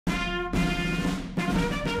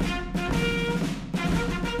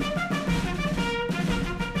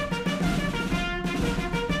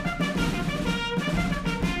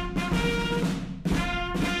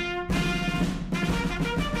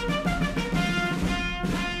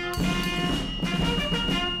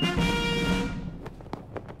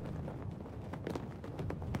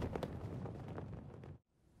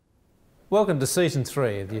Welcome to Season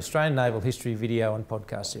 3 of the Australian Naval History video and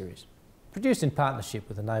podcast series, produced in partnership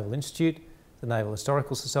with the Naval Institute, the Naval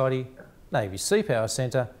Historical Society, Navy Sea Power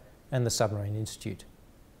Centre and the Submarine Institute.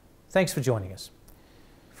 Thanks for joining us.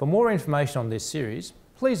 For more information on this series,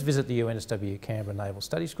 please visit the UNSW Canberra Naval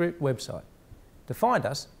Studies Group website. To find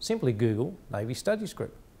us, simply Google Navy Studies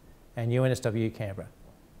Group and UNSW Canberra.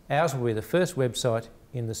 Ours will be the first website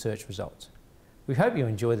in the search results. We hope you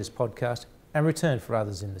enjoy this podcast and return for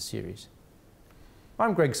others in the series.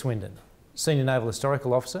 I'm Greg Swinden, Senior Naval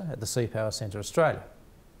Historical Officer at the Sea Power Centre Australia.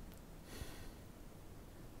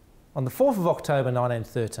 On the 4th of October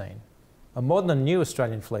 1913, a modern and new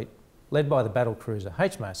Australian fleet, led by the battle cruiser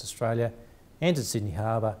HMAS Australia, entered Sydney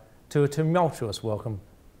Harbour to a tumultuous welcome.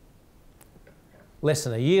 Less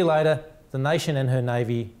than a year later, the nation and her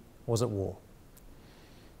navy was at war.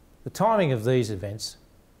 The timing of these events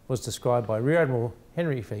was described by Rear Admiral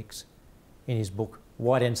Henry Feeks in his book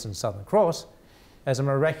White Ensign Southern Cross as a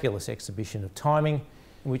miraculous exhibition of timing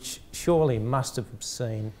which surely must have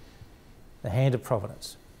seen the hand of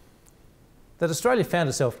Providence. That Australia found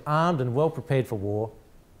itself armed and well prepared for war.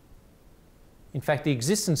 In fact, the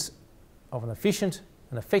existence of an efficient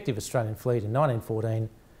and effective Australian fleet in 1914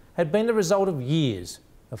 had been the result of years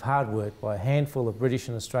of hard work by a handful of British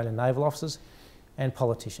and Australian naval officers and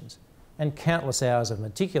politicians, and countless hours of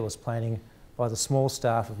meticulous planning by the small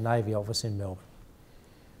staff of Navy Office in Melbourne.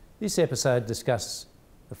 This episode discusses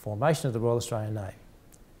the formation of the Royal Australian Navy.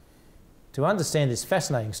 To understand this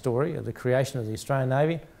fascinating story of the creation of the Australian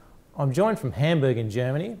Navy, I'm joined from Hamburg in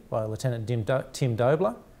Germany by Lieutenant Tim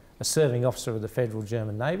Döbler, a serving officer of the Federal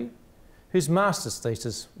German Navy, whose master's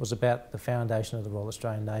thesis was about the foundation of the Royal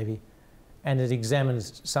Australian Navy, and it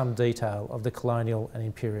examines some detail of the colonial and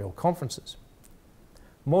imperial conferences.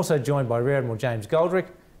 I'm also joined by Rear Admiral James Goldrick,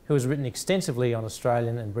 who has written extensively on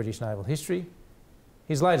Australian and British naval history.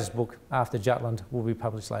 His latest book, After Jutland, will be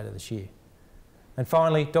published later this year. And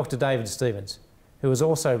finally, Dr. David Stevens, who has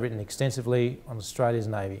also written extensively on Australia's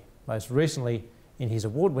Navy, most recently in his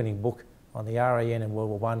award-winning book on the RAN and World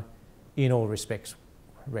War I, In All Respects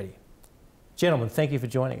Ready. Gentlemen, thank you for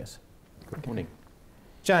joining us. Good morning.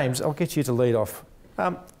 James, I'll get you to lead off.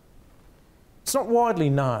 It's not widely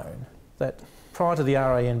known that prior to the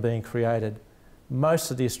RAN being created,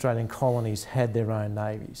 most of the Australian colonies had their own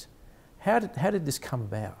navies. How did this come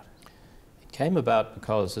about? It came about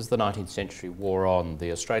because as the 19th century wore on,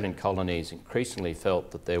 the Australian colonies increasingly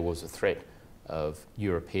felt that there was a threat of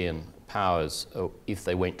European powers, if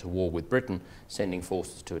they went to war with Britain, sending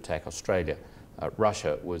forces to attack Australia.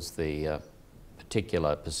 Russia was the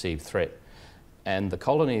particular perceived threat. And the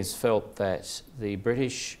colonies felt that the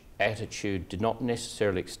British attitude did not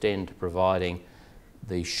necessarily extend to providing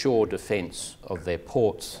the shore defence of their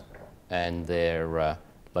ports and their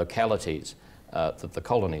localities that the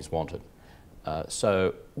colonies wanted.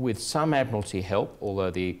 So with some Admiralty help, although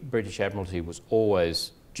the British Admiralty was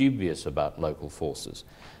always dubious about local forces,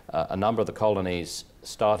 a number of the colonies,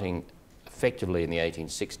 starting effectively in the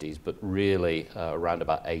 1860s, but really around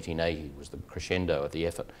about 1880 was the crescendo of the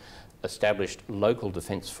effort, established local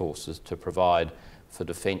defence forces to provide for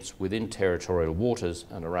defence within territorial waters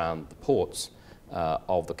and around the ports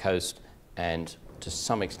of the coast and to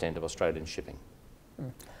some extent of Australian shipping.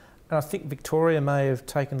 And I think Victoria may have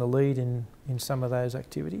taken the lead in some of those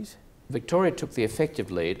activities. Victoria took the effective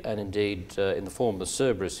lead and indeed in the form of the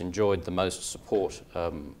Cerberus enjoyed the most support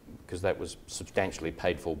because that was substantially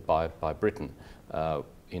paid for by Britain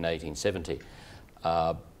in 1870.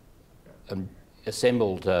 And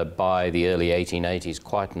assembled by the early 1880s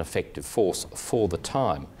quite an effective force for the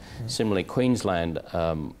time. Similarly, Queensland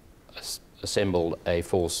assembled a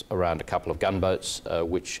force around a couple of gunboats,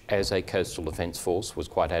 which as a coastal defence force was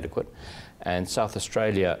quite adequate. And South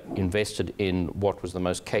Australia invested in what was the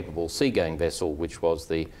most capable seagoing vessel, which was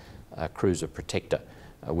the cruiser Protector,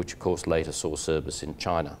 which of course later saw service in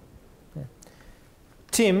China. Yeah.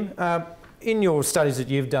 Tim, in your studies that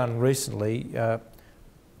you've done recently,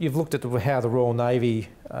 you've looked at how the Royal Navy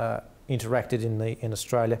interacted in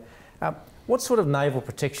Australia. What sort of naval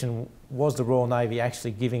protection was the Royal Navy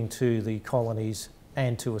actually giving to the colonies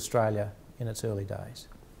and to Australia in its early days?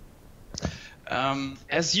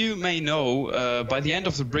 As you may know, by the end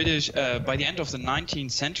of the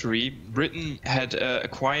 19th century, Britain had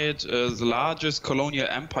acquired the largest colonial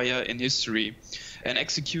empire in history and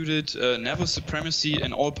executed naval supremacy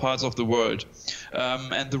in all parts of the world.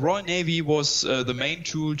 And the Royal Navy was the main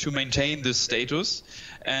tool to maintain this status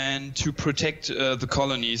and to protect the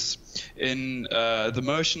colonies in the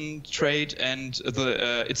merchant trade and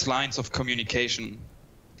its lines of communication.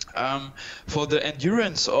 For the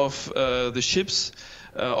endurance of the ships,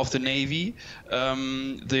 of the Navy,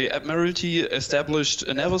 the Admiralty established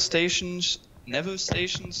naval stations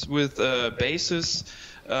with bases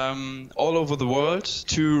all over the world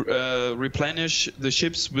to replenish the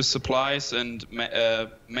ships with supplies and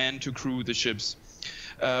men to crew the ships.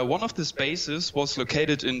 One of these bases was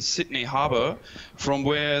located in Sydney Harbour, from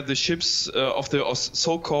where the ships of the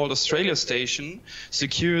so-called Australia Station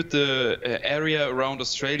secured the area around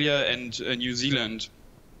Australia and New Zealand.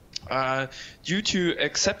 Due to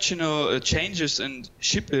exceptional changes in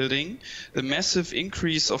shipbuilding, the massive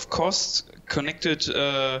increase of costs connected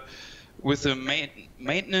with the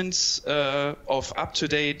maintenance of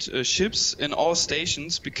up-to-date ships in all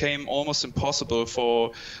stations became almost impossible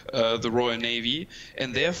for the Royal Navy,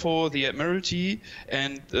 and therefore the Admiralty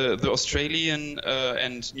and the Australian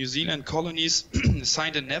and New Zealand colonies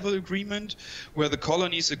signed a naval agreement where the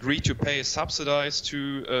colonies agreed to pay subsidies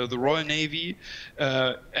to the Royal Navy,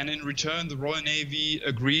 and in return the Royal Navy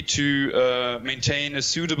agreed to maintain a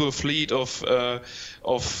suitable fleet of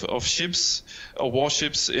ships or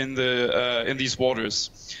warships in these waters.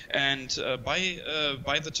 And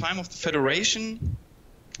by the time of the Federation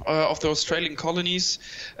of the Australian colonies,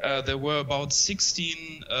 there were about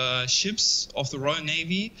 16 ships of the Royal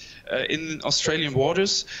Navy in Australian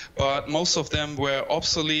waters, but most of them were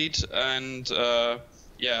obsolete and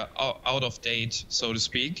out of date, so to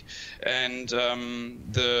speak. And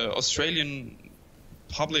the Australian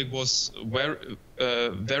public was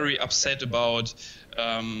very upset about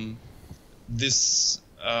this.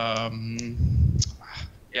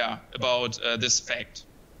 This fact.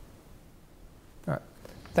 All right.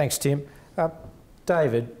 Thanks, Tim.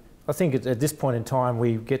 David, I think at this point in time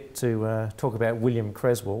we get to talk about William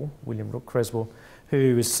Rook Creswell,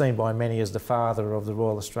 who is seen by many as the father of the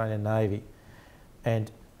Royal Australian Navy.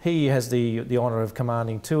 And he has the honour of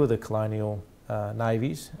commanding two of the colonial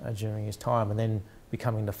navies during his time and then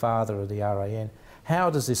becoming the father of the RAN.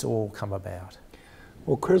 How does this all come about?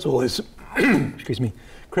 Well, Creswell is,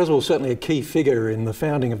 Creswell is certainly a key figure in the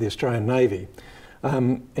founding of the Australian Navy.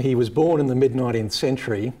 He was born in the mid-19th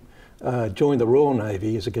century, joined the Royal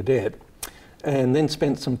Navy as a cadet, and then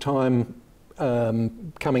spent some time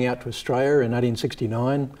coming out to Australia in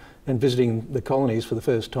 1869 and visiting the colonies for the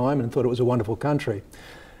first time and thought it was a wonderful country.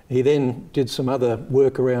 He then did some other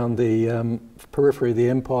work around the periphery of the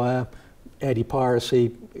empire,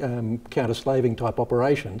 anti-piracy, counter-slaving type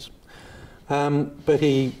operations. But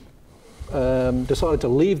he decided to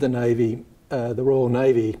leave the Navy, the Royal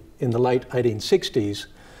Navy, in the late 1860s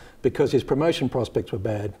because his promotion prospects were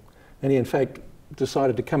bad. And he, in fact,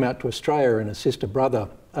 decided to come out to Australia and assist a brother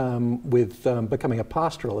with becoming a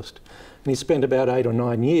pastoralist. And he spent about 8 or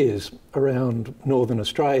 9 years around northern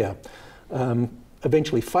Australia,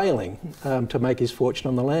 eventually failing to make his fortune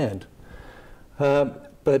on the land.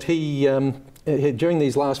 But he, during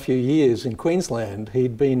these last few years in Queensland,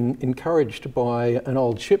 he'd been encouraged by an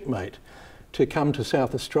old shipmate to come to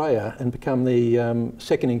South Australia and become the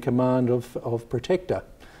second in command of Protector,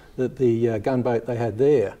 the gunboat they had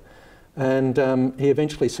there. And he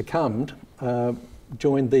eventually succumbed,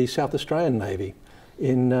 joined the South Australian Navy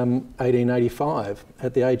in 1885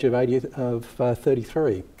 at the age of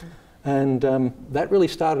 33. And that really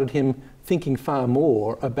started him thinking far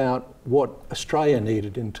more about what Australia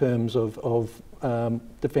needed in terms of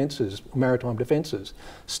defences, maritime defences,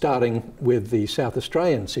 starting with the South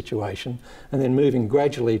Australian situation and then moving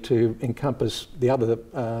gradually to encompass the other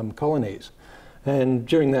colonies. And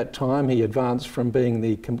during that time he advanced from being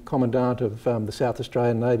the Commandant of the South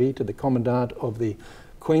Australian Navy to the Commandant of the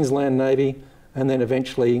Queensland Navy, and then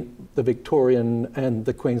eventually the Victorian and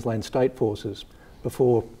the Queensland State Forces,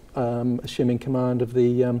 before assuming command of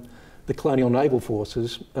the colonial naval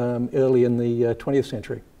forces early in the 20th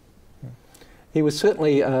century. He was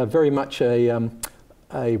certainly very much a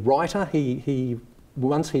writer.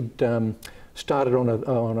 Once he'd started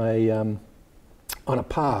on a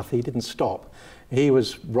path, he didn't stop. He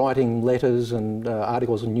was writing letters and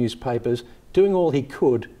articles in newspapers, doing all he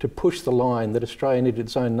could to push the line that Australia needed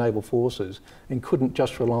its own naval forces and couldn't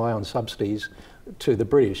just rely on subsidies to the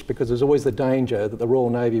British, because there's always the danger that the Royal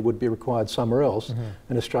Navy would be required somewhere else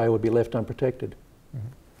and Australia would be left unprotected.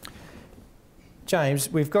 James,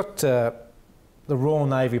 we've got the Royal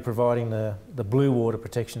Navy providing the blue water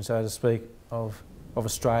protection, so to speak, of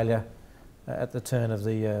Australia at the turn of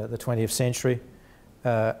the 20th century,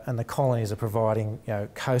 and the colonies are providing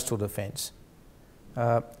coastal defence.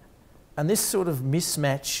 And this sort of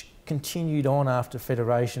mismatch continued on after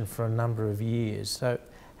Federation for a number of years. So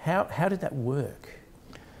how did that work?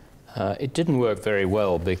 It didn't work very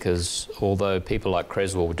well, because although people like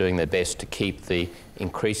Creswell were doing their best to keep the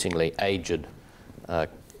increasingly aged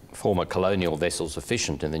former colonial vessels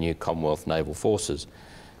efficient in the new Commonwealth naval forces,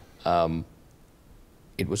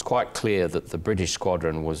 it was quite clear that the British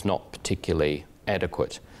squadron was not particularly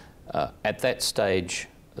adequate. At that stage,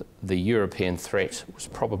 the European threat was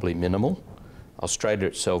probably minimal. Australia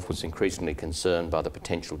itself was increasingly concerned by the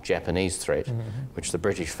potential Japanese threat, which the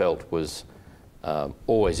British felt was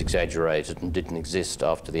always exaggerated and didn't exist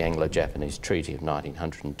after the Anglo-Japanese Treaty of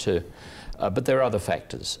 1902. But there are other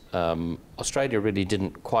factors. Australia really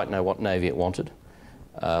didn't quite know what navy it wanted.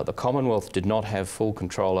 The Commonwealth did not have full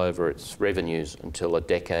control over its revenues until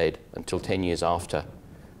 10 years after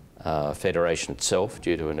Federation itself,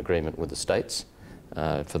 due to an agreement with the states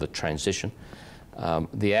for the transition.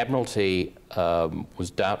 The Admiralty was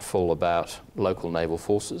doubtful about local naval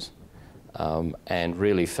forces and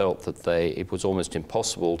really felt that it was almost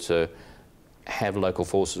impossible to have local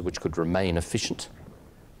forces which could remain efficient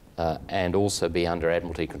and also be under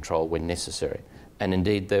Admiralty control when necessary. And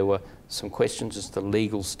indeed there were some questions as to the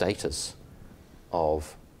legal status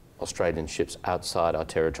of Australian ships outside our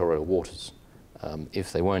territorial waters.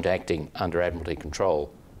 If they weren't acting under Admiralty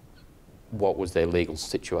control, what was their legal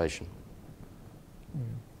situation?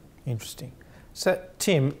 Interesting. So,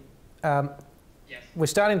 Tim, Yes. we're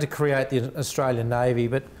starting to create the Australian Navy,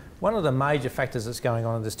 but one of the major factors that's going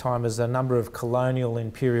on at this time is a number of colonial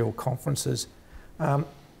imperial conferences.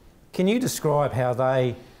 Can you describe how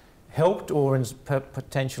they helped or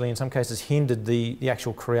potentially in some cases hindered the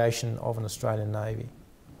actual creation of an Australian Navy?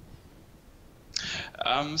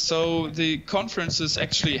 So the conferences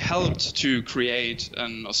actually helped to create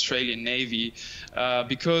an Australian Navy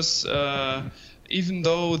because even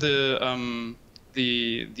though the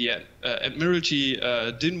Admiralty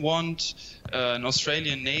didn't want an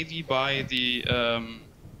Australian Navy by the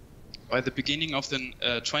beginning of the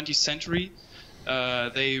 20th century,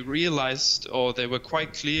 they realized, or they were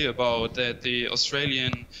quite clear about, that the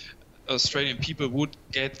Australian people would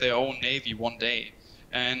get their own navy one day.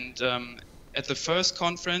 And at the first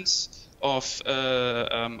conference of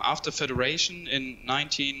after Federation in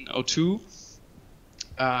 1902,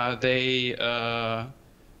 they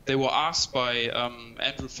were asked by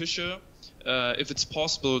Andrew Fisher if it's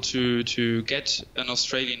possible to get an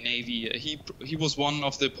Australian Navy. He was one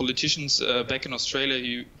of the politicians back in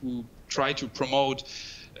Australia who tried to promote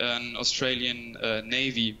an Australian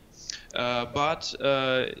Navy, but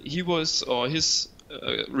his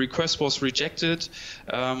request was rejected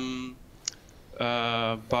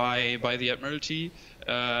by the Admiralty,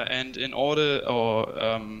 and in order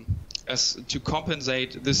as to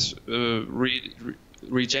compensate this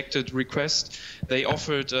rejected request, they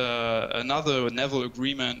offered another naval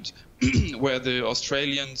agreement where the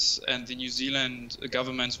Australians and the New Zealand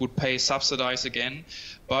governments would pay subsidies again,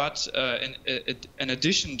 but in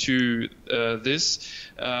addition to this,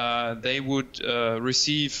 they would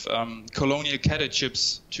receive colonial cadet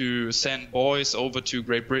ships to send boys over to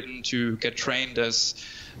Great Britain to get trained as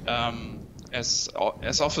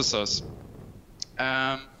officers,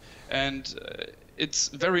 and it's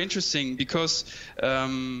very interesting because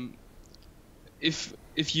if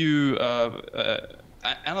you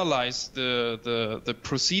analyze the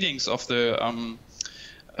proceedings of the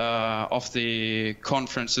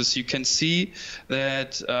conferences, you can see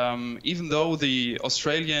that even though the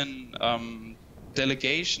Australian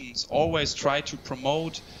delegations always try to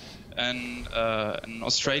promote an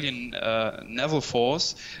Australian naval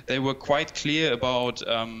force, they were quite clear about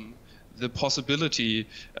the possibility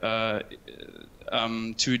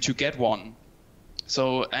to get one.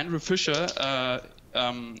 So Andrew Fisher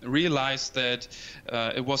realized that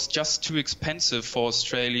it was just too expensive for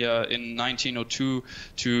Australia in 1902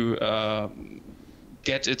 to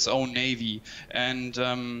get its own navy, and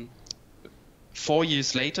 4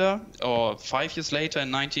 years later, or 5 years later,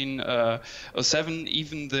 in 1907,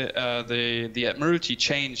 even the Admiralty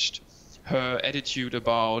changed her attitude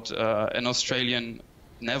about an Australian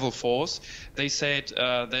naval force. They said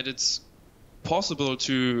that it's possible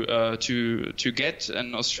to get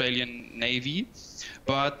an Australian Navy,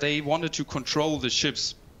 but they wanted to control the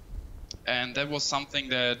ships, and that was something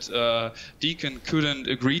that Deakin couldn't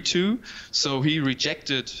agree to, so he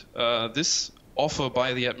rejected this offer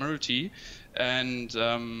by the Admiralty and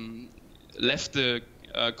left the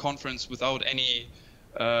conference without any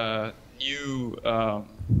new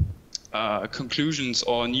conclusions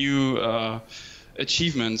or new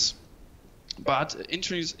achievements. But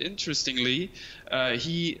interestingly,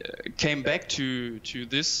 he came back to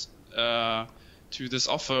this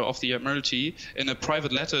offer of the Admiralty in a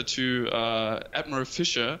private letter to Admiral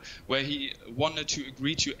Fisher, where he wanted to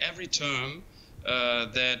agree to every term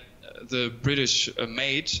that the British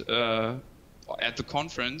made at the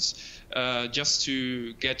conference just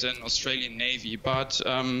to get an Australian Navy. But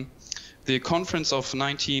the conference of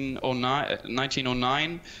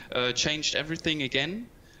 1909 changed everything again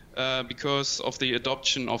because of the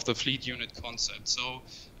adoption of the fleet unit concept. So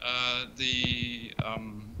the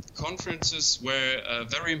conferences were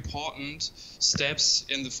very important steps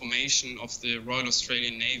in the formation of the Royal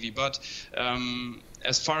Australian Navy. But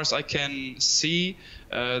as far as I can see,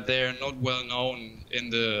 they're not well known in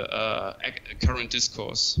the current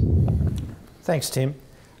discourse. Thanks, Tim.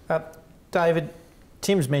 David,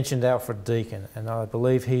 Tim's mentioned Alfred Deakin, and I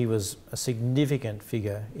believe he was a significant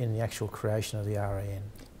figure in the actual creation of the RAN.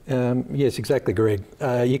 Yes, exactly, Greg.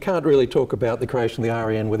 You can't really talk about the creation of the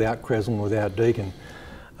RAN without Creswell and without Deakin.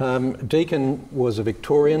 Deakin was a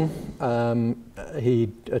Victorian.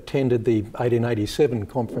 He attended the 1887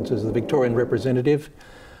 conference as the Victorian representative.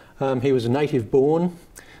 He was a native born.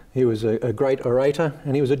 He was a great orator,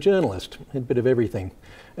 and he was a journalist, a bit of everything.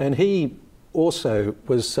 And he also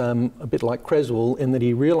was a bit like Creswell in that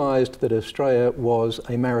he realised that Australia was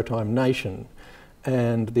a maritime nation,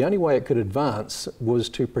 and the only way it could advance was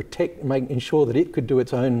to ensure that it could do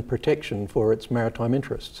its own protection for its maritime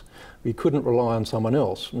interests. We couldn't rely on someone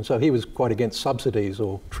else, and so he was quite against subsidies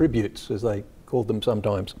or tributes, as they called them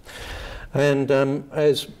sometimes. And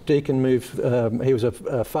as Deakin moved, he was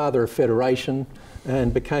a father of federation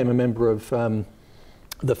and became a member of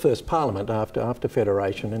the first parliament after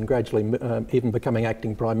federation, and gradually even becoming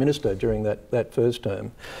acting prime minister during that first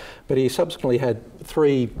term. But he subsequently had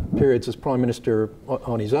 3 periods as prime minister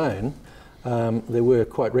on his own. There were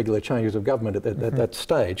quite regular changes of government at that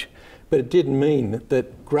stage, but it did mean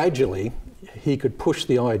that gradually he could push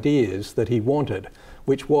the ideas that he wanted,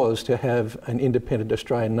 which was to have an independent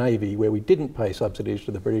Australian Navy where we didn't pay subsidies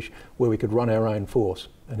to the British, where we could run our own force.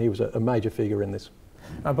 And he was a major figure in this.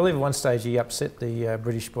 I believe at one stage he upset the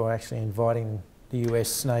British by actually inviting the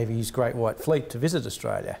US Navy's Great White Fleet to visit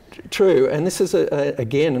Australia. True, and this is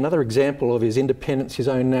again another example of his independence, his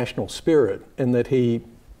own national spirit, in that he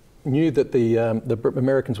knew that the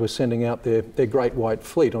Americans were sending out their Great White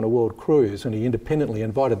Fleet on a world cruise, and he independently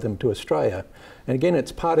invited them to Australia. And again,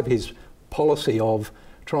 it's part of his policy of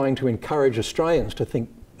trying to encourage Australians to think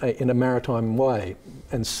in a maritime way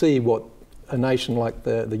and see what a nation like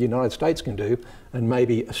the United States can do, and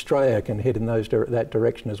maybe Australia can head in that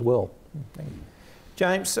direction as well. Thank you.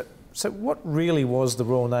 James, so what really was the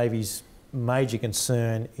Royal Navy's major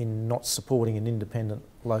concern in not supporting an independent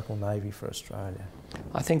local navy for Australia?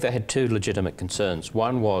 I think they had 2 legitimate concerns.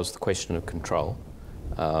 One was the question of control.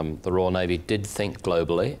 The Royal Navy did think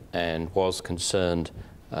globally and was concerned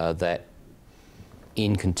that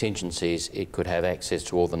in contingencies it could have access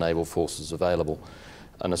to all the naval forces available.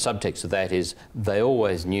 And the subtext of that is they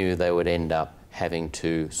always knew they would end up having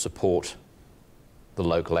to support the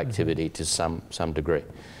local activity to some degree.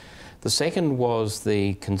 The second was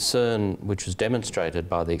the concern, which was demonstrated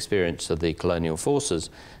by the experience of the colonial forces,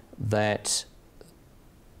 that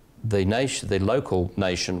the local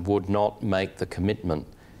nation would not make the commitment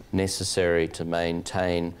necessary to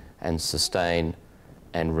maintain and sustain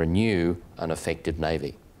and renew an effective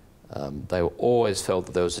navy. They always felt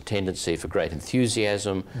that there was a tendency for great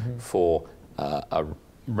enthusiasm, for a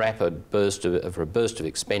rapid burst of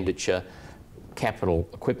expenditure. Capital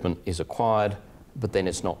equipment is acquired, but then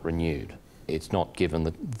it's not renewed. It's not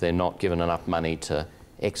given. They're not given enough money to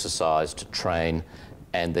exercise, to train,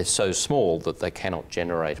 and they're so small that they cannot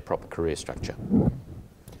generate a proper career structure.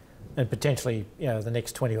 And potentially, the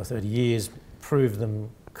next 20 or 30 years proved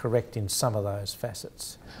them correct in some of those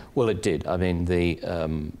facets. Well, it did. I mean, the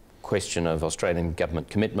question of Australian government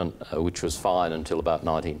commitment, which was fine until about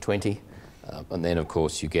 1920, and then, of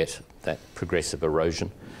course, you get that progressive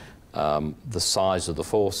erosion. The size of the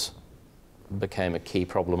force became a key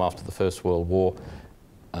problem after the First World War.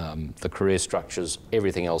 The career structures,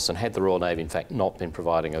 everything else, and had the Royal Navy in fact not been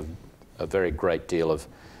providing a very great deal of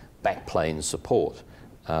backplane support,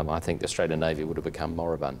 I think the Australian Navy would have become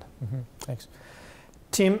moribund. Thanks.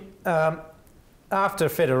 Tim, after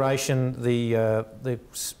Federation, the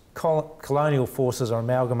colonial forces are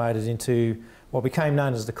amalgamated into what became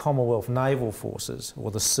known as the Commonwealth Naval Forces,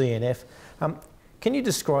 or the CNF. Can you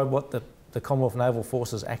describe what the Commonwealth Naval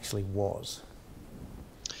Forces actually was?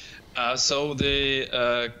 So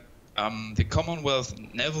the Commonwealth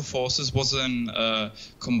Naval Forces was a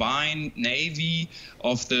combined navy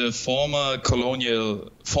of the former colonial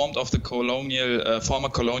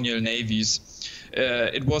navies.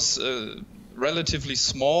 It was a relatively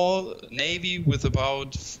small navy with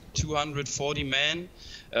about 240 men,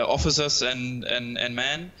 officers and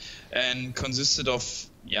men, and consisted of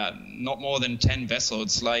not more than 10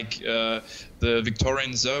 vessels, like the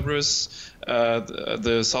Victorian Cerberus,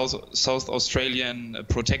 the South Australian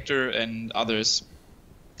Protector, and others.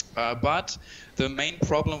 But the main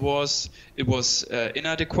problem was it was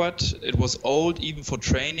inadequate, it was old even for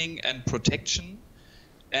training and protection.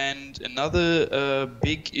 And another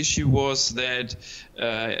big issue was that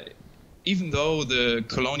even though the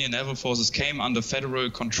colonial naval forces came under federal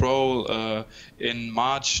control in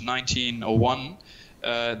March 1901,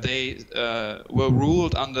 they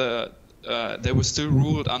were still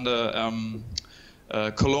ruled under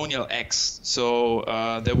colonial acts. So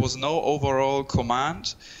there was no overall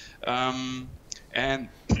command, and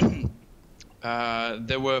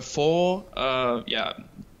there were 4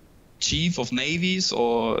 chief of navies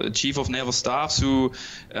or chief of naval staffs who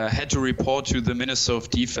had to report to the Minister of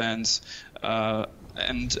Defense,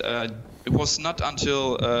 and it was not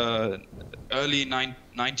until early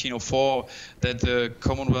 1904 that the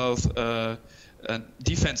Commonwealth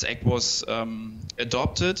Defense Act was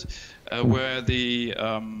adopted, where the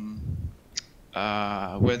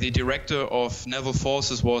Director of Naval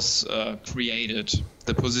Forces was created.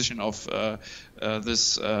 The position of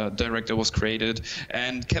this director was created,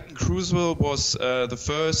 and Captain Cruiswell was the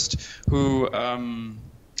first who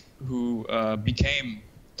became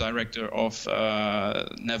Director of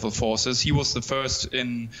Naval Forces. He was the first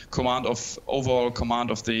in overall command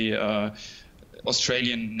of the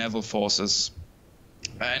Australian Naval Forces,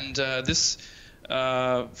 and this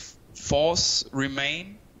force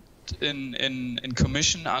remained in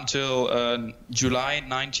commission until July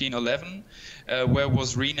 1911, where it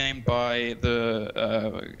was renamed by the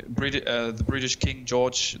British King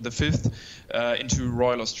George V into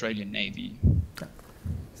Royal Australian Navy.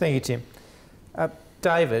 Thank you, Tim.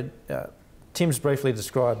 David, Tim's briefly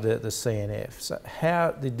described the CNF. So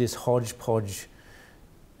how did this hodgepodge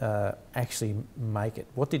actually make it?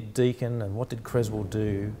 What did Deakin and what did Creswell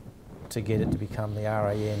do to get it to become the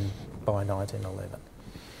RAN by 1911?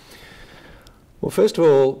 Well, first of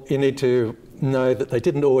all, you need to know that they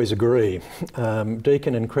didn't always agree.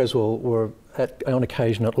 Deakin and Creswell were on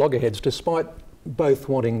occasion at loggerheads, despite both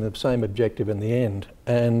wanting the same objective in the end.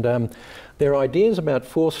 And their ideas about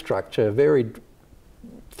force structure varied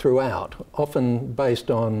throughout, often based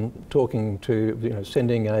on talking to,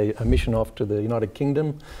 sending a mission off to the United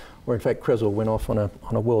Kingdom, where in fact Creswell went off on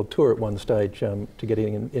a world tour at one stage to get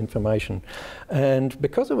information. And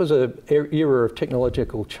because it was an era of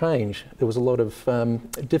technological change, there was a lot of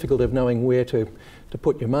difficulty of knowing where to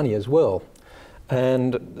put your money as well.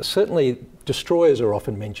 And certainly destroyers are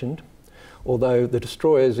often mentioned, although the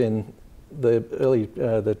destroyers in the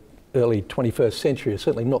early 21st century are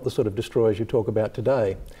certainly not the sort of destroyers you talk about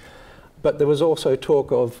today. But there was also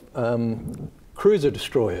talk of cruiser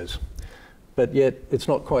destroyers. But yet it's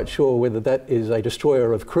not quite sure whether that is a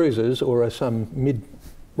destroyer of cruisers or some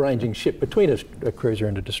mid-ranging ship between a cruiser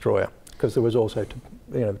and a destroyer, because there was also,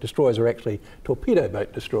 destroyers are actually torpedo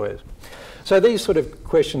boat destroyers. So these sort of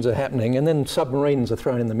questions are happening, and then submarines are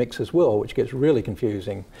thrown in the mix as well, which gets really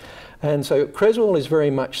confusing. And so Creswell is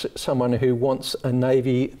very much someone who wants a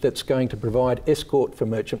navy that's going to provide escort for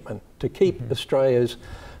merchantmen to keep Australia's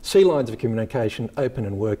sea lines of communication open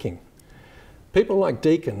and working. People like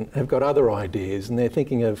Deakin have got other ideas, and they're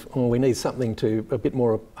thinking of, we need something a bit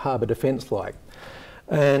more harbour defence-like.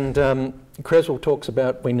 And Creswell talks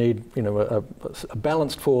about we need, a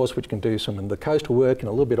balanced force which can do some of the coastal work and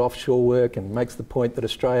a little bit offshore work, and makes the point that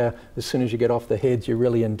Australia, as soon as you get off the heads, you're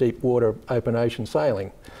really in deep water, open ocean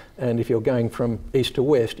sailing. And if you're going from east to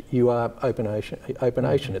west, you are open ocean.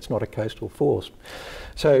 It's not a coastal force.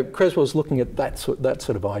 So Creswell's looking at that sort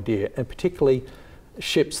of idea, and particularly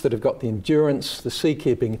ships that have got the endurance, the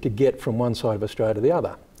seakeeping to get from one side of Australia to the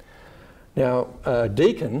other. Now,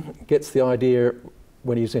 Deakin gets the idea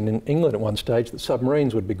when he's in England at one stage that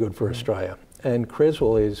submarines would be good for Australia. And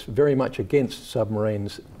Creswell is very much against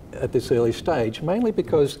submarines at this early stage, mainly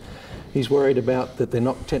because he's worried about that they're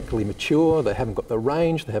not technically mature, they haven't got the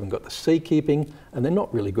range, they haven't got the seakeeping, and they're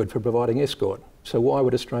not really good for providing escort. So why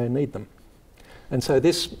would Australia need them? And so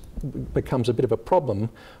this becomes a bit of a problem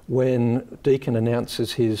when Deakin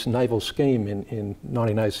announces his naval scheme in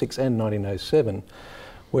 1906 and 1907,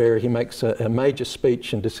 where he makes a major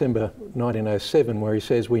speech in December 1907 where he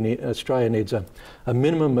says Australia needs a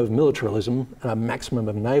minimum of militarism and a maximum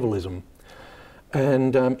of navalism.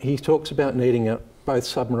 And he talks about needing both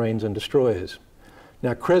submarines and destroyers.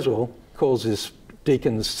 Now Creswell calls this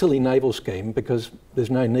Deakin's silly naval scheme because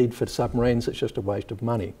there's no need for submarines, it's just a waste of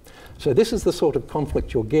money. So this is the sort of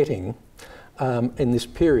conflict you're getting in this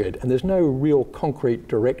period, and there's no real concrete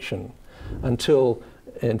direction until,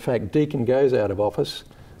 in fact, Deakin goes out of office.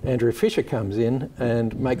 Andrew Fisher comes in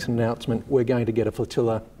and makes an announcement, we're going to get a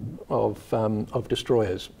flotilla of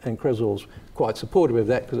destroyers. And Creswell's quite supportive of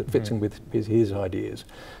that because it fits in with his ideas.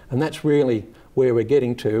 And that's really where we're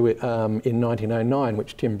getting to in 1909,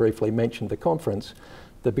 which Tim briefly mentioned the conference.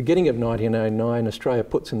 The beginning of 1909, Australia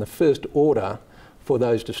puts in the first order for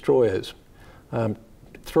those destroyers.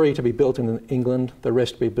 3 to be built in England, the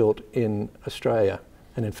rest to be built in Australia.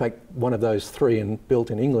 And in fact, one of those 3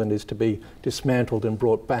 built in England is to be dismantled and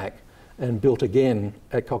brought back and built again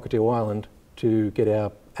at Cockatoo Island to get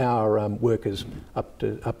our workers up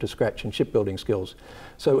to scratch in shipbuilding skills.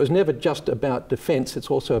 So it was never just about defence,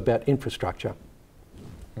 it's also about infrastructure.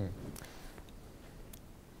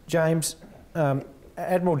 James,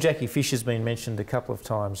 Admiral Jackie Fisher's been mentioned a couple of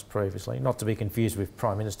times previously, not to be confused with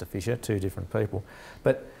Prime Minister Fisher, 2 different people.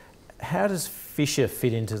 But how does Fisher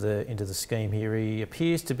fit into the scheme here? He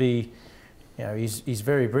appears to be, you know, he's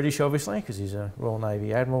very British obviously because he's a Royal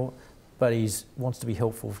Navy Admiral, but he wants to be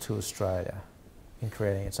helpful to Australia in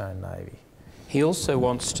creating its own navy. He also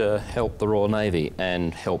wants to help the Royal Navy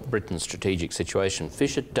and help Britain's strategic situation.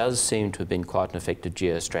 Fisher does seem to have been quite an effective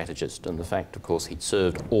geostrategist, and the fact, of course, he'd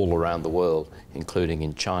served all around the world, including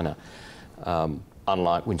in China,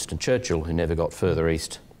 unlike Winston Churchill, who never got further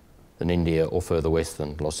east than India or further west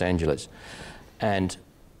than Los Angeles. And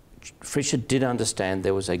Fisher did understand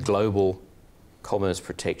there was a global commerce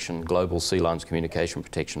protection, global sea lines communication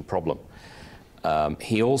protection problem.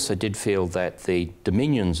 He also did feel that the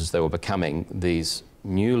dominions, as they were becoming, these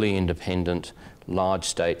newly independent large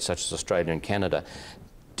states such as Australia and Canada,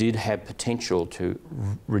 did have potential to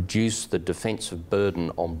reduce the defensive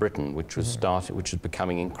burden on Britain, which was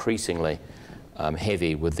becoming increasingly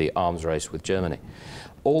heavy with the arms race with Germany.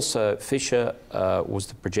 Also, Fisher was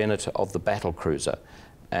the progenitor of the battle cruiser,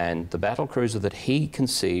 and the battle cruiser that he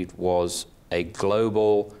conceived was a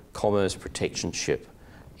global commerce protection ship.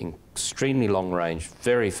 Extremely long range,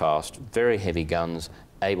 very fast, very heavy guns,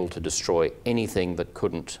 able to destroy anything that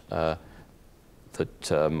couldn't, that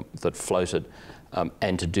floated,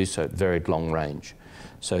 and to do so at very long range.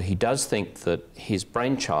 So he does think that his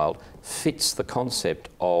brainchild fits the concept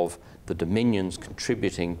of the dominions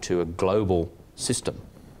contributing to a global system.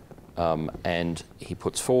 And he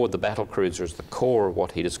puts forward the battle cruiser as the core of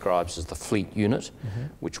what he describes as the fleet unit,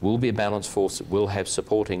 which will be a balanced force. It will have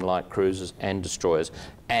supporting light cruisers and destroyers,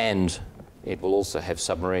 and it will also have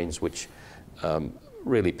submarines which,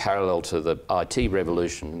 really parallel to the IT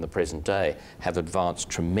revolution in the present day, have advanced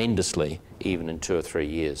tremendously even in 2 or 3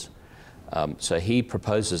 years. So he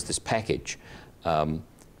proposes this package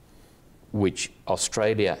which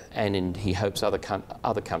Australia and he hopes other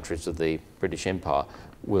countries of the British Empire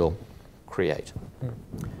will create.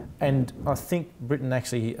 And I think Britain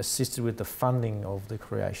actually assisted with the funding of the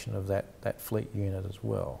creation of that fleet unit as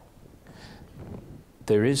well.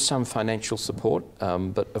 There is some financial support,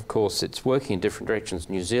 but of course it's working in different directions.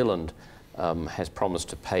 New Zealand has promised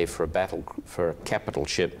to pay for a capital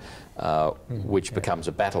ship, which becomes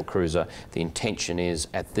a battle cruiser. The intention is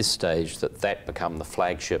at this stage that become the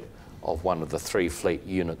flagship of one of the 3 fleet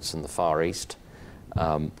units in the Far East.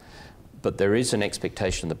 But there is an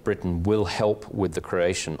expectation that Britain will help with the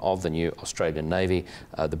creation of the new Australian Navy.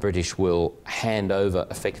 The British will hand over,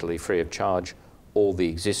 effectively free of charge, all the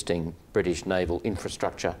existing British naval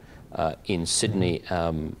infrastructure in Sydney,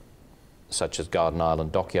 such as Garden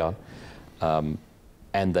Island Dockyard,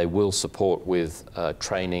 and they will support with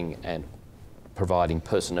training and providing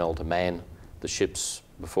personnel to man the ships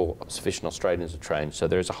before sufficient Australians are trained. So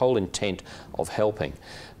there is a whole intent of helping.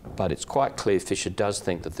 But it's quite clear Fisher does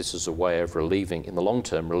think that this is a way of relieving, in the long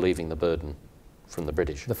term, relieving the burden from the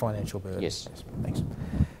British. The financial burden. Yes. Thanks.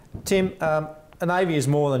 Tim, a navy is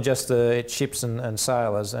more than just its ships and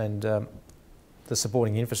sailors and the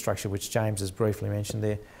supporting infrastructure, which James has briefly mentioned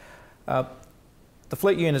there. The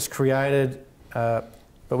fleet unit's created, but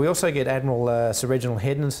we also get Admiral Sir Reginald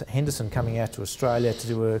Henderson coming out to Australia to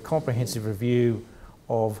do a comprehensive review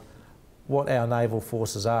of what our naval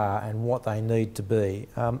forces are and what they need to be.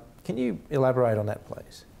 Can you elaborate on that,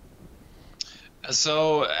 please?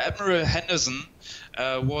 So Admiral Henderson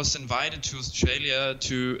was invited to Australia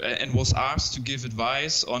and was asked to give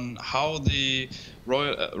advice on how the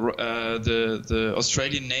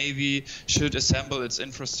Australian Navy should assemble its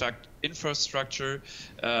infrastructure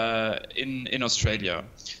in Australia.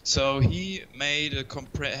 So he made a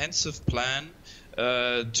comprehensive plan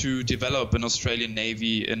to develop an Australian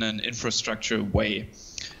Navy in an infrastructure way.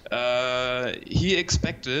 He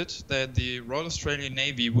expected that the Royal Australian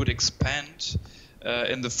Navy would expand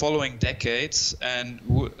in the following decades and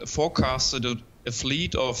forecasted a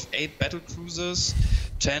fleet of 8 battle cruisers,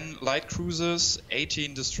 10 light cruisers,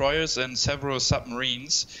 18 destroyers, and several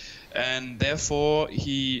submarines. And therefore,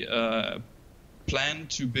 he planned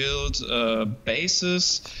to build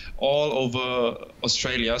bases all over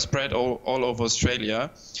Australia, spread all over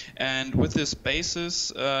Australia. And with these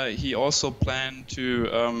bases, he also planned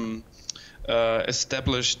to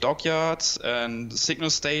establish dockyards and signal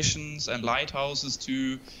stations and lighthouses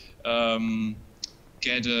to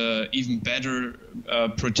get even better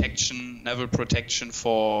protection, naval protection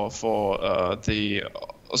for the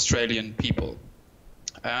Australian people.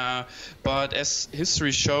 But as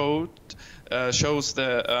history shows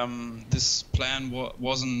that this plan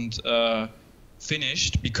wasn't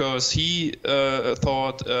finished, because he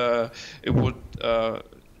thought it would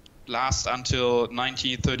last until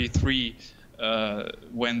 1933,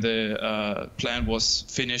 when the plan was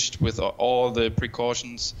finished with all the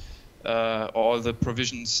precautions, all the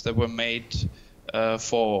provisions that were made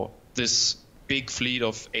for this big fleet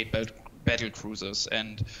of 8 battle cruisers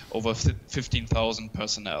and over 15,000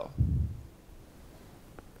 personnel.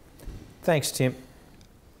 Thanks, Tim.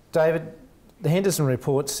 David, the Henderson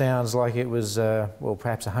report sounds like it was, well,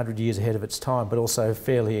 perhaps 100 years ahead of its time, but also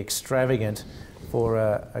fairly extravagant for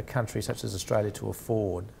a country such as Australia to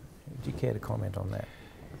afford. Do you care to comment on that?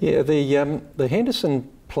 Yeah, the Henderson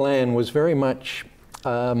plan was very much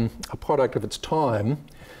a product of its time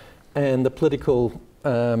and the political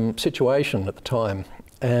situation at the time.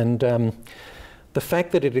 And the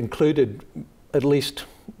fact that it included at least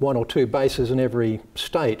 1 or 2 bases in every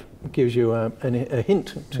state gives you a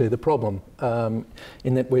hint to the problem,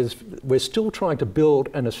 in that we're still trying to build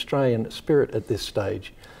an Australian spirit at this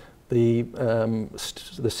stage. The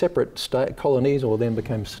separate state colonies, or then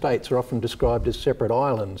became states, are often described as separate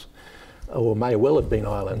islands, or may well have been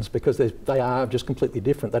islands, because they are just completely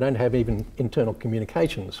different. They don't have even internal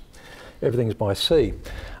communications. Everything's by sea.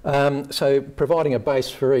 So providing a base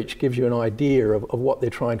for each gives you an idea of what they're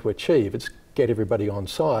trying to achieve. It's get everybody on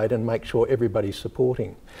side and make sure everybody's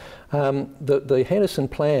supporting. The Henderson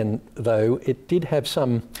plan, though, it did have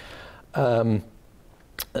some...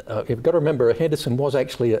 you've got to remember, Henderson was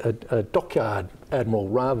actually a dockyard admiral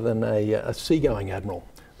rather than a seagoing admiral.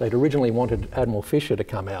 They'd originally wanted Admiral Fisher to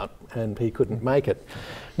come out, and he couldn't make it.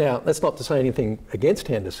 Now, that's not to say anything against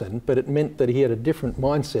Henderson, but it meant that he had a different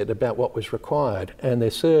mindset about what was required, and there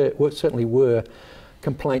certainly were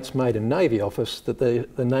complaints made in Navy office that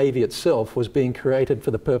the Navy itself was being created for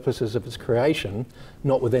the purposes of its creation,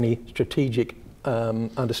 not with any strategic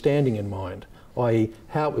understanding in mind, i.e.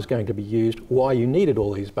 how it was going to be used, why you needed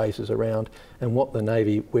all these bases around, and what the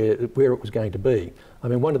Navy, where it was going to be. I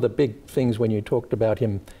mean, one of the big things when you talked about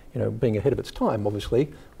him, being ahead of its time,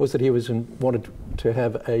 obviously, was that he wanted to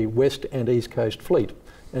have a west and east coast fleet,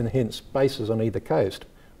 and hence bases on either coast,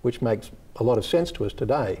 which makes a lot of sense to us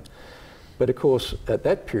today. But of course, at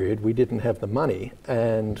that period, we didn't have the money,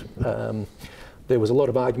 and there was a lot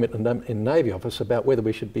of argument in Navy office about whether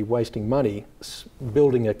we should be wasting money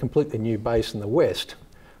building a completely new base in the west,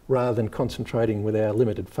 rather than concentrating with our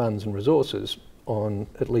limited funds and resources on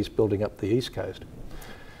at least building up the east coast.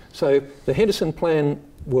 So the Henderson plan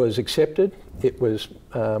was accepted. It was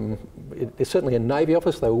it's certainly in Navy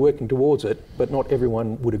office, they were working towards it, but not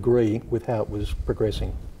everyone would agree with how it was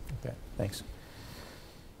progressing. Okay, thanks.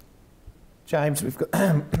 James, we've got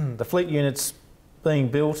the fleet units being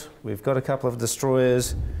built, we've got a couple of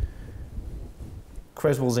destroyers,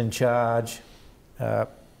 Creswell's in charge.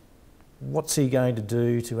 What's he going to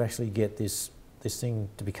do to actually get this thing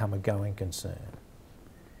to become a going concern?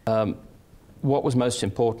 What was most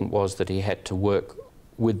important was that he had to work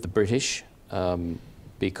with the British,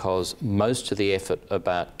 because most of the effort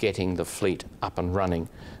about getting the fleet up and running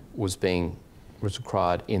was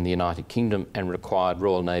required in the United Kingdom and required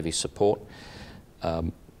Royal Navy support.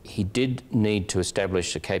 He did need to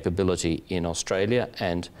establish a capability in Australia,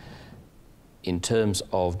 and in terms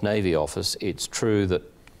of Navy office, it's true that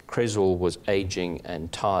Creswell was ageing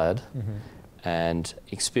and tired and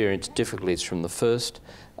experienced difficulties from the first.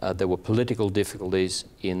 There were political difficulties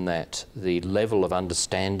in that the level of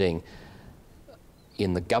understanding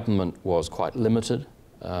in the government was quite limited.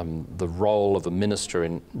 The role of a minister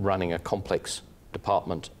in running a complex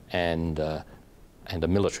department and a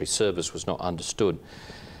military service was not understood.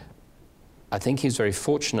 I think he's very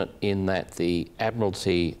fortunate in that the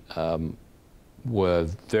Admiralty were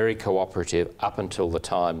very cooperative up until the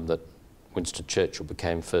time that Winston Churchill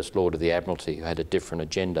became First Lord of the Admiralty, who had a different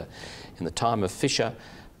agenda. In the time of Fisher,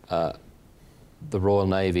 the Royal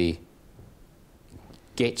Navy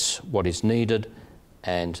gets what is needed,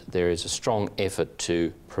 and there is a strong effort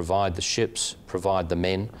to provide the ships, provide the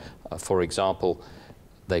men. For example,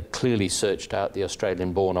 they clearly searched out the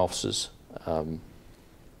Australian-born officers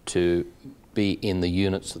to be in the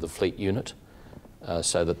units of the fleet unit,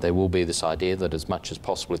 so that there will be this idea that as much as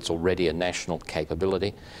possible it's already a national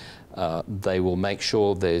capability. They will make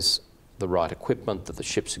sure there's the right equipment, that the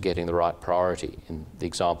ships are getting the right priority. And the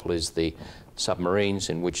example is the submarines,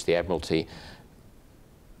 in which the Admiralty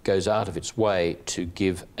goes out of its way to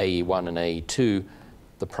give AE1 and AE2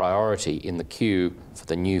 the priority in the queue for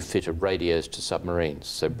the new fitted radios to submarines.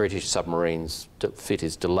 So British submarines fit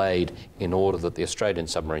is delayed in order that the Australian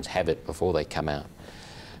submarines have it before they come out.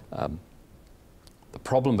 The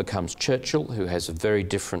problem becomes Churchill, who has a very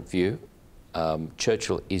different view.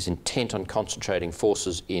 Churchill is intent on concentrating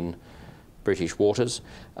forces in British waters.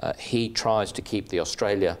 He tries to keep the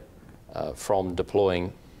Australia from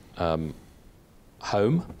deploying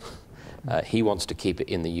home. He wants to keep it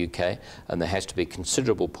in the UK, and there has to be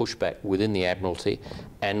considerable pushback within the Admiralty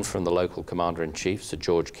and from the local Commander-in-Chief, Sir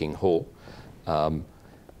George King Hall, to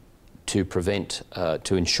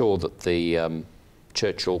ensure that the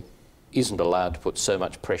Churchill isn't allowed to put so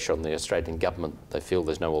much pressure on the Australian government they feel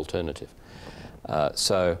there's no alternative.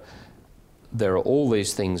 So there are all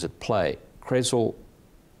these things at play. Creswell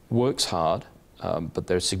works hard, but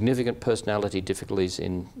there are significant personality difficulties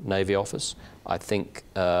in Navy office. I think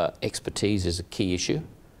expertise is a key issue.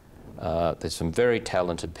 There's some very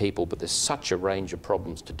talented people, but there's such a range of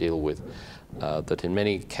problems to deal with that in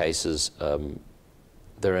many cases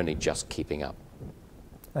they're only just keeping up.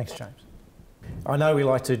 Thanks, James. I know we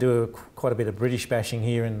like to do quite a bit of British bashing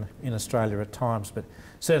here in Australia at times, but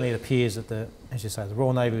certainly it appears that, as you say, the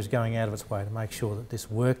Royal Navy was going out of its way to make sure that this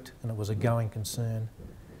worked and it was a going concern.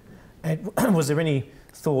 And was there any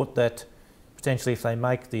thought that potentially if they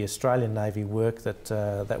make the Australian Navy work, that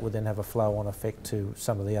that would then have a flow-on effect to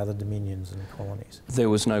some of the other dominions and colonies? There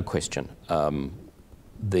was no question.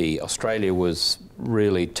 Australia was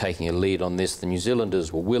really taking a lead on this. The New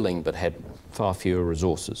Zealanders were willing but had far fewer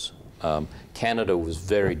resources. Canada was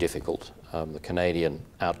very difficult. The Canadian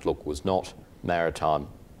outlook was not maritime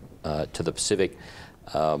to the Pacific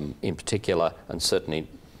in particular, and certainly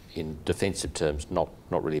in defensive terms not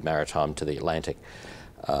really maritime to the Atlantic.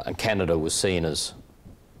 And Canada was seen as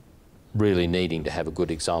really needing to have a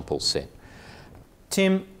good example set.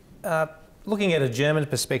 Tim, looking at a German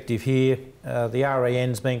perspective here, the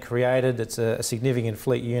RAN's been created. It's a significant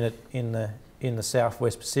fleet unit in the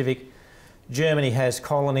Southwest Pacific. Germany has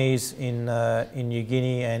colonies in New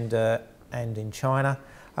Guinea and in China.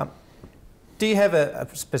 Do you have a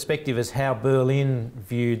perspective as how Berlin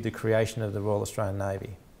viewed the creation of the Royal Australian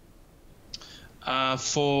Navy?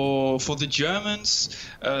 For the Germans,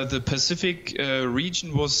 the Pacific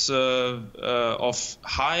region was of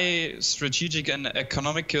high strategic and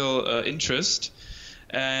economical interest,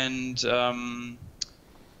 and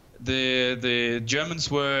the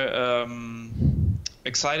Germans were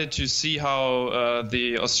excited to see how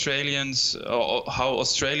the Australians, or how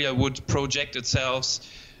Australia would project itself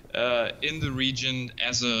in the region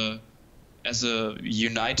as a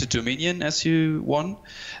united dominion, as you want.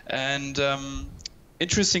 And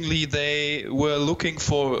interestingly, they were looking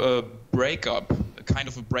for a breakup, a kind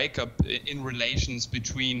of a breakup in relations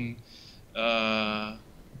between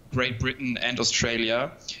Great Britain and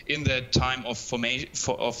Australia in that time of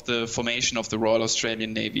the formation of the Royal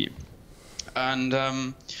Australian Navy. And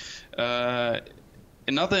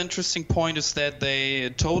another interesting point is that they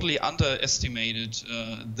totally underestimated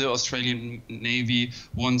the Australian Navy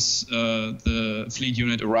once the fleet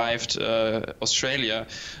unit arrived Australia,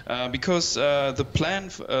 because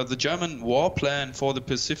the German war plan for the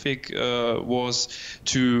Pacific was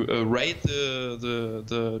to raid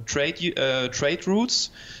the trade routes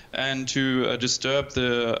and to disturb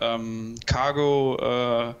the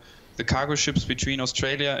cargo ships between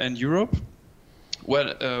Australia and Europe.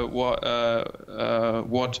 Well,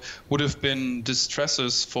 what would have been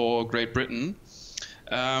distresses for Great Britain.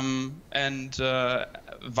 And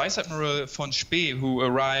Vice Admiral von Spee, who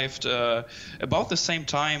arrived about the same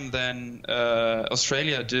time then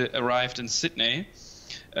Australia arrived in Sydney,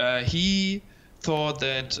 he thought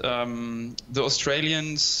that the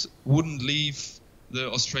Australians wouldn't leave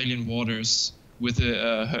the Australian waters with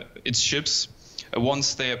its ships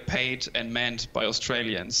once they are paid and manned by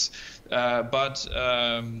Australians. But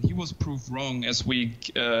he was proved wrong, as we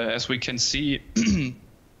can see.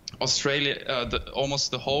 Australia,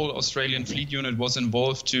 almost the whole Australian fleet unit was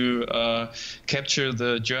involved to capture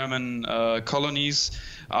the German colonies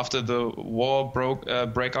after the war broke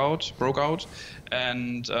out,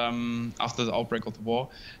 and after the outbreak of the war.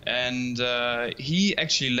 And he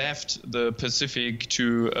actually left the Pacific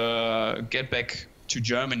to get back to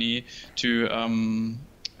Germany to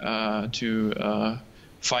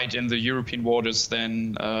fight in the European waters,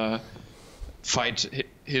 then fight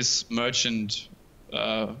his merchant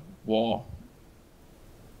war.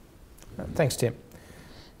 Thanks, Tim.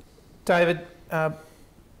 David,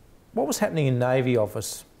 what was happening in Navy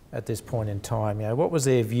Office at this point in time? You know, what was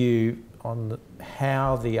their view on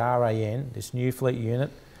how the RAN, this new fleet unit,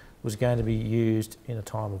 was going to be used in a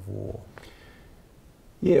time of war?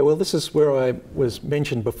 Yeah, well, this is where I was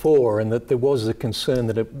mentioned before, and that there was a concern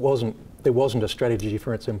that there wasn't a strategy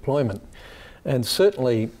for its employment. And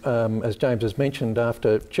certainly, as James has mentioned,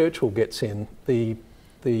 after Churchill gets in, the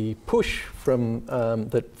push from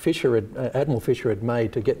that Admiral Fisher had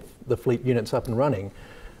made to get the fleet units up and running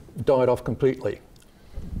died off completely.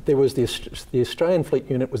 There was the Australian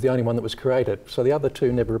fleet unit was the only one that was created, so the other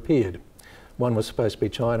two never appeared. One was supposed to be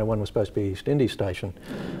China, one was supposed to be East Indies Station.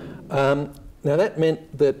 Now that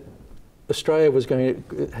meant that Australia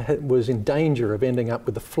was in danger of ending up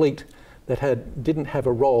with a fleet that didn't have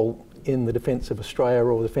a role in the defence of Australia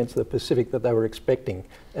or the defence of the Pacific that they were expecting,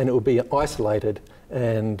 and it would be isolated,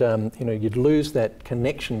 and you know, you'd lose that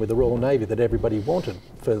connection with the Royal Navy that everybody wanted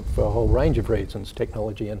for a whole range of reasons,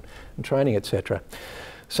 technology and training, etc.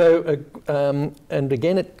 So, and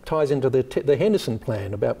again, it ties into the Henderson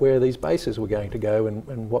plan about where these bases were going to go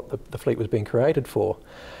and what the fleet was being created for.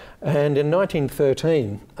 And in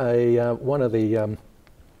 1913, a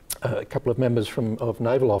couple of members of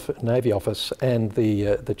Navy Office and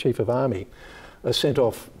the Chief of Army are sent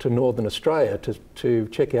off to Northern Australia to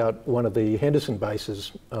check out one of the Henderson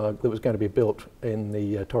bases that was going to be built in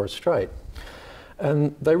the Torres Strait.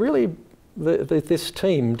 And they really, this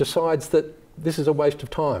team decides that this is a waste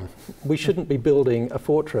of time. We shouldn't be building a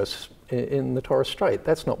fortress in the Torres Strait.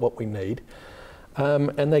 That's not what we need.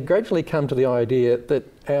 And they gradually come to the idea that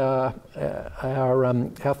our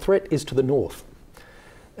threat is to the north.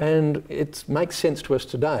 And it makes sense to us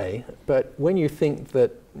today, but when you think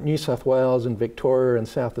that New South Wales and Victoria and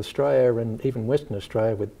South Australia and even Western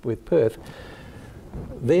Australia with Perth,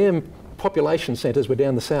 their population centres were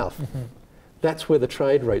down the south. Mm-hmm. That's where the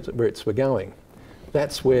trade routes were going.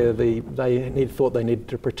 That's where they thought they needed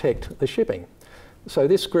to protect the shipping. So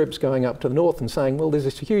this group's going up to the north and saying, well, there's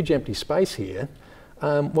this huge empty space here.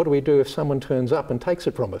 What do we do if someone turns up and takes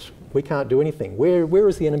it from us? We can't do anything. Where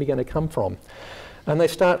is the enemy going to come from? And they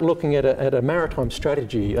start looking at a maritime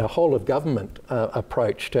strategy, a whole of government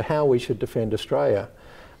approach to how we should defend Australia.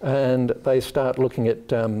 And they start looking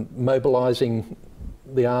at mobilising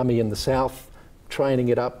the army in the south, training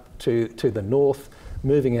it up to the north,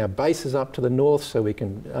 moving our bases up to the north so we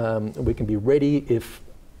can be ready if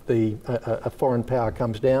a foreign power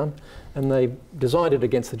comes down. And they designed it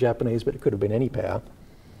against the Japanese, but it could have been any power.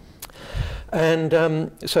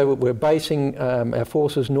 And so we're basing our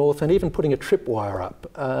forces north and even putting a tripwire up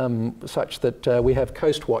such that we have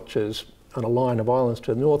coast watchers on a line of islands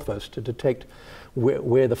to the north of us to detect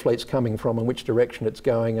where the fleet's coming from and which direction it's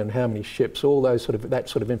going and how many ships, all that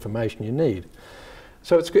sort of information you need.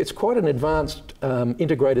 So it's quite an advanced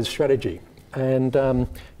integrated strategy. And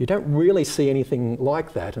you don't really see anything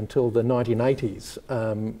like that until the 1980s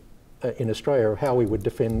in Australia, of how we would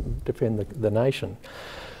defend the nation.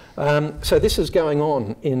 So this is going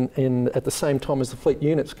on at the same time as the fleet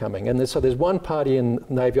unit's coming. And so there's one party in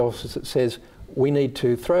Navy Office that says we need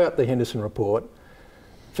to throw out the Henderson report,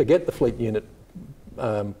 forget the fleet unit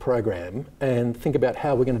program, and think about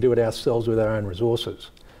how we're going to do it ourselves with our own resources.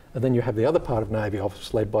 And then you have the other part of Navy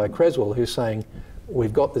Office led by Creswell who's saying,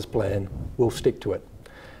 we've got this plan, we'll stick to it.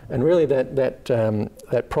 And really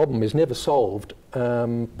that problem is never solved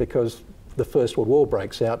because the First World War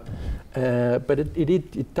breaks out, but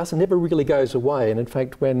it never really goes away. And in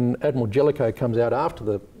fact, when Admiral Jellicoe comes out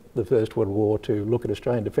after the First World War to look at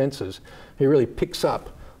Australian defences, he really picks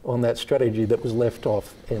up on that strategy that was left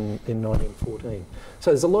off in 1914. So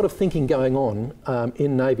there's a lot of thinking going on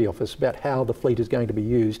in Navy Office about how the fleet is going to be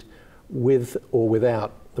used with or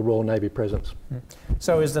without the Royal Navy presence.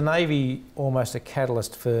 So is the Navy almost a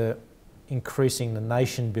catalyst for increasing the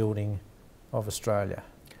nation building of Australia?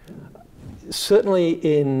 Certainly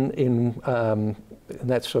in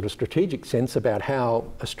that sort of strategic sense about how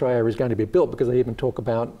Australia is going to be built, because they even talk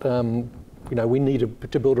about, we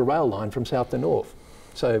need to build a rail line from south to north.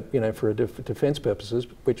 So, for defence purposes,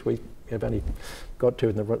 which we have only got to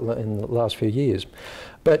in the last few years.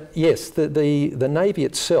 But yes, the Navy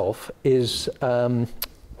itself is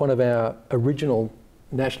one of our original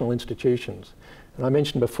national institutions. And I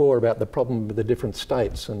mentioned before about the problem with the different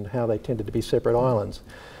states and how they tended to be separate islands.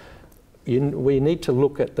 We need to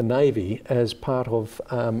look at the Navy as part of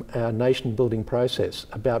our nation building process,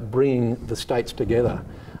 about bringing the states together,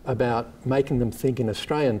 about making them think in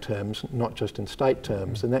Australian terms, not just in state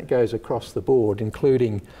terms, and that goes across the board,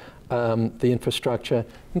 including the infrastructure,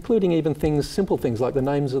 including even things, simple things like the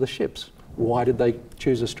names of the ships. Why did they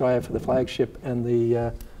choose Australia for the flagship and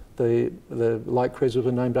the light cruisers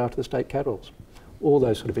were named after the state capitals? All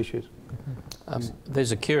those sort of issues.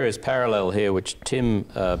 There's a curious parallel here which Tim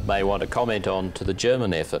may want to comment on to the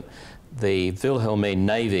German effort. The Wilhelmine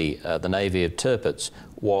Navy, the Navy of Tirpitz,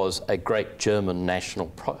 was a great German national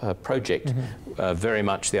project. Very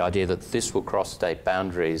much the idea that this will cross state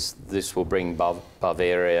boundaries, this will bring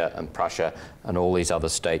Bavaria and Prussia and all these other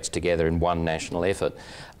states together in one national effort.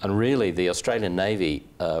 And really the Australian Navy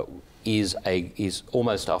is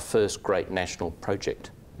almost our first great national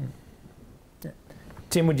project.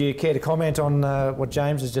 Tim, would you care to comment on what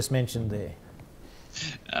James has just mentioned there?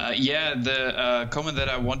 Yeah, the comment that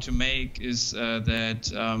I want to make is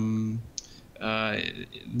that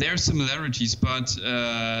there are similarities, but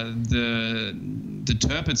the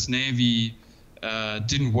Tirpitz Navy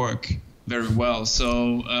didn't work very well.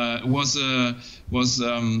 So it was a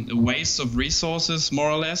waste of resources, more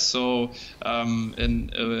or less. So a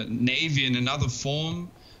navy in another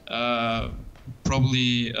form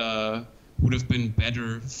probably would have been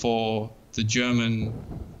better for the German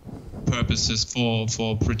purposes, for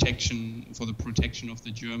the protection of the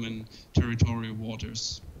German territorial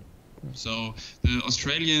waters. So the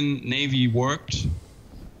Australian Navy worked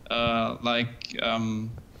and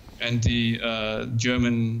the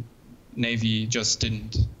German Navy just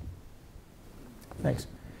didn't. Thanks.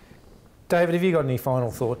 David, have you got any final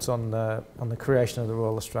thoughts on the creation of the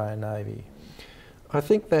Royal Australian Navy? I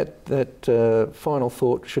think that final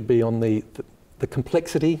thought should be on the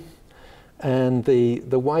complexity and the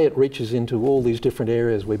way it reaches into all these different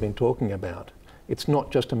areas we've been talking about. It's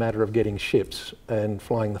not just a matter of getting ships and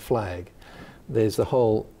flying the flag. There's the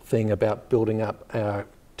whole thing about building up our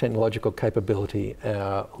technological capability,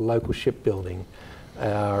 our local shipbuilding,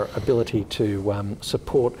 our ability to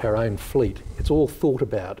support our own fleet. It's all thought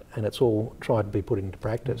about and it's all tried to be put into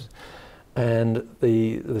practice. And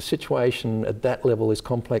the situation at that level is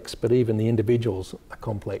complex, but even the individuals are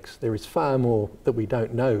complex. There is far more that we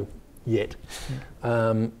don't know yet,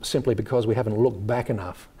 simply because we haven't looked back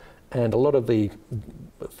enough. And a lot of the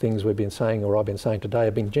things we've been saying, or I've been saying today,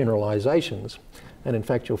 have been generalisations. And in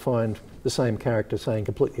fact, you'll find the same character saying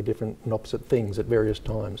completely different and opposite things at various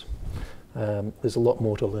times. There's a lot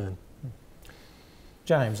more to learn.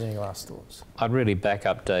 James, any last thoughts? I'd really back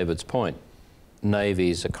up David's point.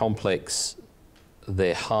 Navies are complex,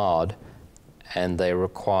 they're hard, and they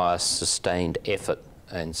require sustained effort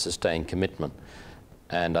and sustained commitment.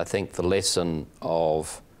 And I think the lesson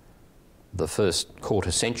of the first quarter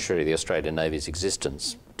century of the Australian Navy's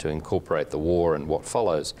existence, to incorporate the war and what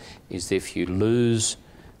follows, is if you lose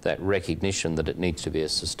that recognition that it needs to be a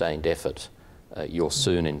sustained effort, you're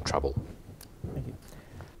soon in trouble. Thank you.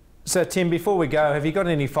 So Tim, before we go, have you got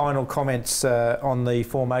any final comments on the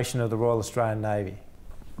formation of the Royal Australian Navy?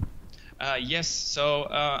 Yes, so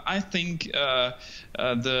I think the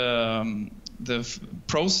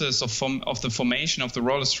process of the formation of the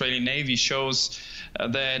Royal Australian Navy shows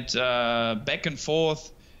that back and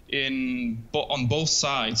forth on both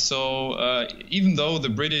sides. So even though the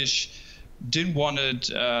British didn't want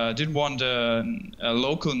a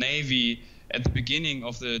local navy at the beginning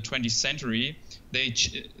of the 20th century, they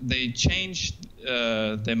changed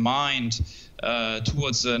their mind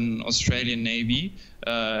towards an Australian navy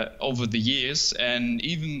over the years, and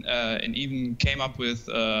even came up with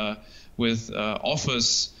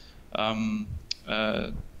offers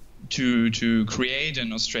to create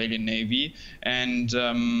an Australian navy. And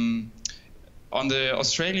on the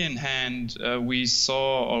Australian hand, we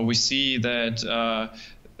see that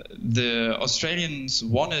the Australians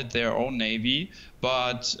wanted their own navy,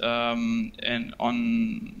 but and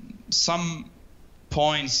on some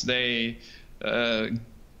points they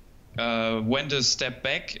went a step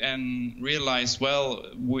back and realized, well,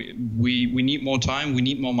 we need more time, we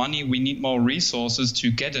need more money, we need more resources to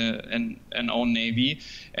get an own navy,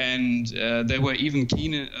 and they were even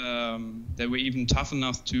tough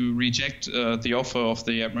enough to reject the offer of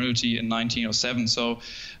the Admiralty in 1907. So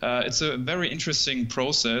it's a very interesting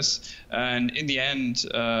process, and in the end,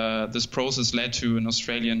 this process led to an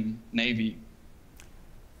Australian navy.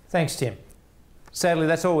 Thanks, Tim. Sadly,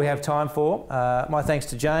 that's all we have time for. My thanks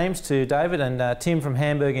to James, to David and Tim from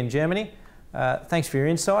Hamburg in Germany. Thanks for your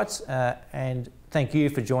insights and thank you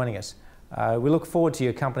for joining us. We look forward to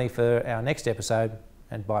your company for our next episode,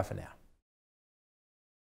 and bye for now.